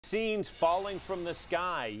Vaccines falling from the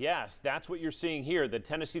sky. Yes, that's what you're seeing here. The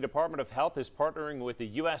Tennessee Department of Health is partnering with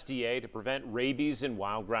the USDA to prevent rabies in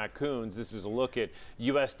wild raccoons. This is a look at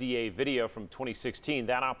USDA video from 2016.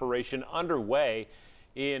 That operation underway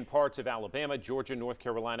in parts of Alabama, Georgia, North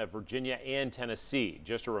Carolina, Virginia, and Tennessee.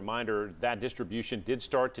 Just a reminder, that distribution did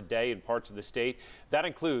start today in parts of the state. That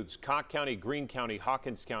includes Cocke County, Greene County,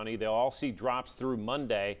 Hawkins County. They'll all see drops through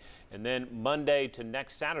Monday, and then Monday to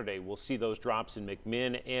next Saturday, we'll see those drops in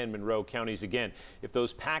McMinn and Monroe counties again. If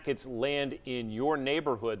those packets land in your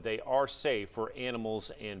neighborhood, they are safe for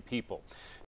animals and people.